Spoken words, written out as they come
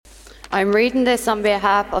I'm reading this on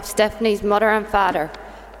behalf of Stephanie's mother and father,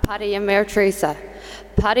 Paddy and Mary Teresa.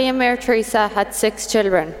 Paddy and Mary Teresa had 6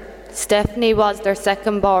 children. Stephanie was their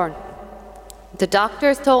second born. The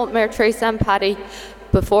doctors told Mary Teresa and Paddy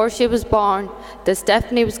before she was born that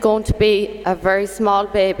Stephanie was going to be a very small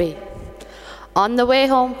baby. On the way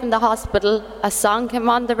home from the hospital, a song came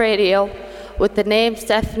on the radio with the name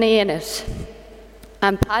Stephanie in it.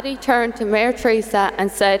 And Paddy turned to Mary Teresa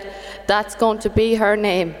and said, "That's going to be her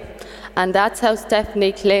name." And that's how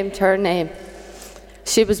Stephanie claimed her name.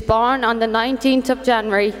 She was born on the 19th of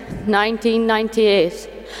January, 1998,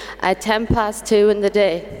 at 2:10 in the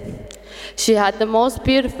day. She had the most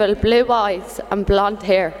beautiful blue eyes and blonde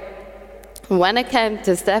hair. When it came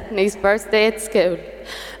to Stephanie's first day at school,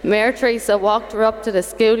 Mary Teresa walked her up to the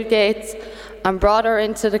school gates and brought her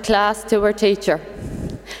into the class to her teacher.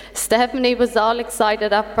 Stephanie was all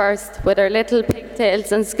excited at first with her little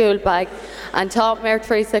pigtails and school bag and thought Mary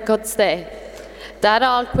Teresa could stay. That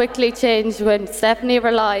all quickly changed when Stephanie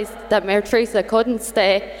realised that Mary Teresa couldn't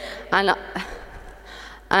stay,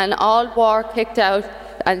 and all war kicked out,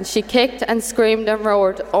 and she kicked and screamed and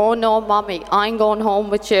roared, "Oh no, Mommy, I'm going home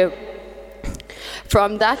with you."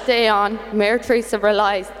 From that day on, Mary Teresa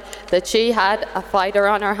realised that she had a fighter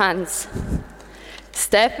on her hands.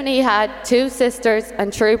 Stephanie had 2 sisters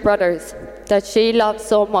and 3 brothers that she loved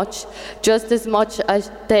so much, just as much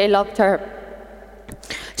as they loved her.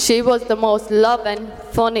 She was the most loving,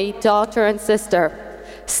 funny daughter and sister.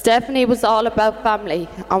 Stephanie was all about family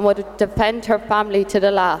and would defend her family to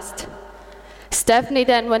the last. Stephanie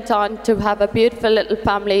then went on to have a beautiful little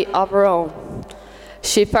family of her own.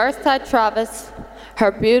 She first had Travis,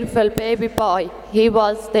 her beautiful baby boy. He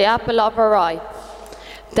was the apple of her eye.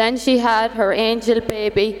 Then she had her angel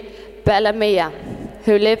baby, Bella Mia,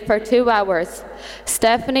 who lived for 2 hours.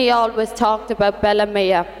 Stephanie always talked about Bella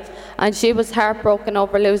Mia, and she was heartbroken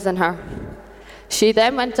over losing her. She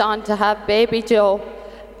then went on to have baby Joe,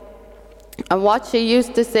 and what she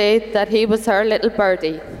used to say that he was her little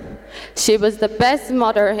birdie. She was the best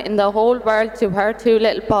mother in the whole world to her 2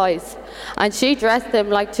 little boys, and she dressed them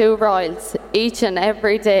like 2 royals each and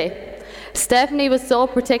every day. Stephanie was so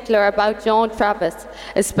particular about Joe and Travis,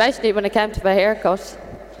 especially when it came to a haircut.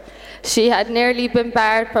 She had nearly been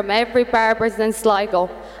barred from every barber's in Sligo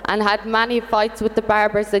and had many fights with the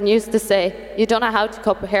barbers and used to say, "You don't know how to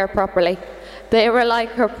cut hair properly." They were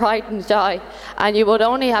like her pride and joy, and you would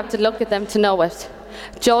only have to look at them to know it.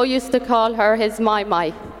 Joe used to call her his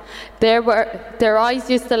my. Their eyes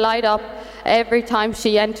used to light up every time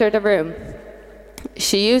she entered a room.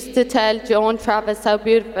 She used to tell Joe and Travis how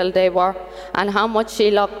beautiful they were and how much she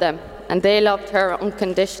loved them, and they loved her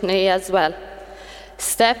unconditionally as well.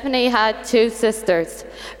 Stephanie had 2 sisters,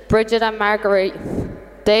 Bridget and Marguerite.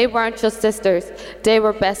 They weren't just sisters, they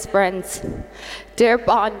were best friends. Their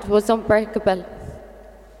bond was unbreakable,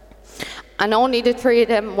 and only the 3 of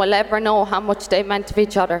them will ever know how much they meant to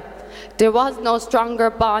each other. There was no stronger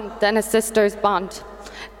bond than a sister's bond.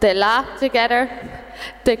 They laughed together,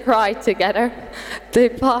 they cried together, they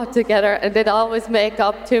fought together, and they'd always make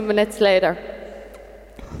up 2 minutes later.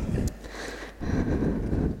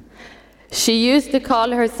 She used to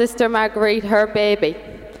call her sister Marguerite her baby.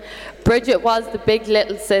 Bridget was the big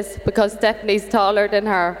little sis because Stephanie's taller than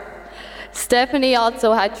her. Stephanie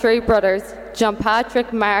also had 3 brothers, John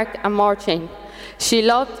Patrick, Mark and Martin. She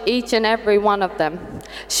loved each and every one of them.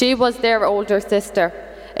 She was their older sister.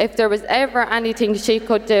 If there was ever anything she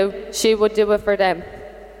could do, she would do it for them.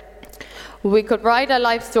 We could write a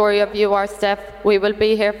life story of you, our Steph. We will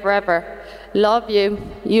be here forever. Love you.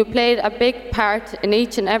 You played a big part in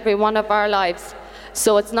each and every one of our lives.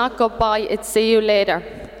 So it's not goodbye, it's see you later.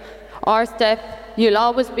 Our Steph, you'll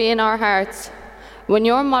always be in our hearts. When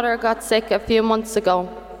your mother got sick a few months ago,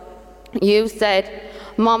 you said,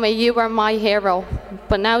 "Mommy, you were my hero."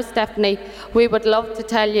 But now, Stephanie, we would love to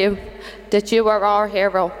tell you that you are our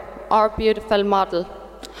hero, our beautiful model,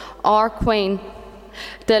 our queen.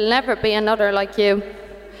 There'll never be another like you.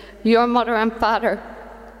 Your mother and father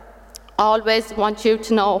always want you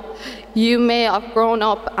to know you may have grown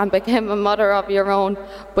up and become a mother of your own,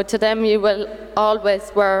 but to them you will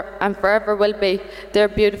always were and forever will be their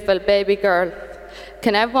beautiful baby girl.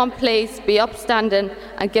 Can everyone please be upstanding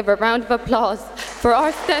and give a round of applause for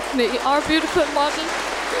our Stephanie, our beautiful model?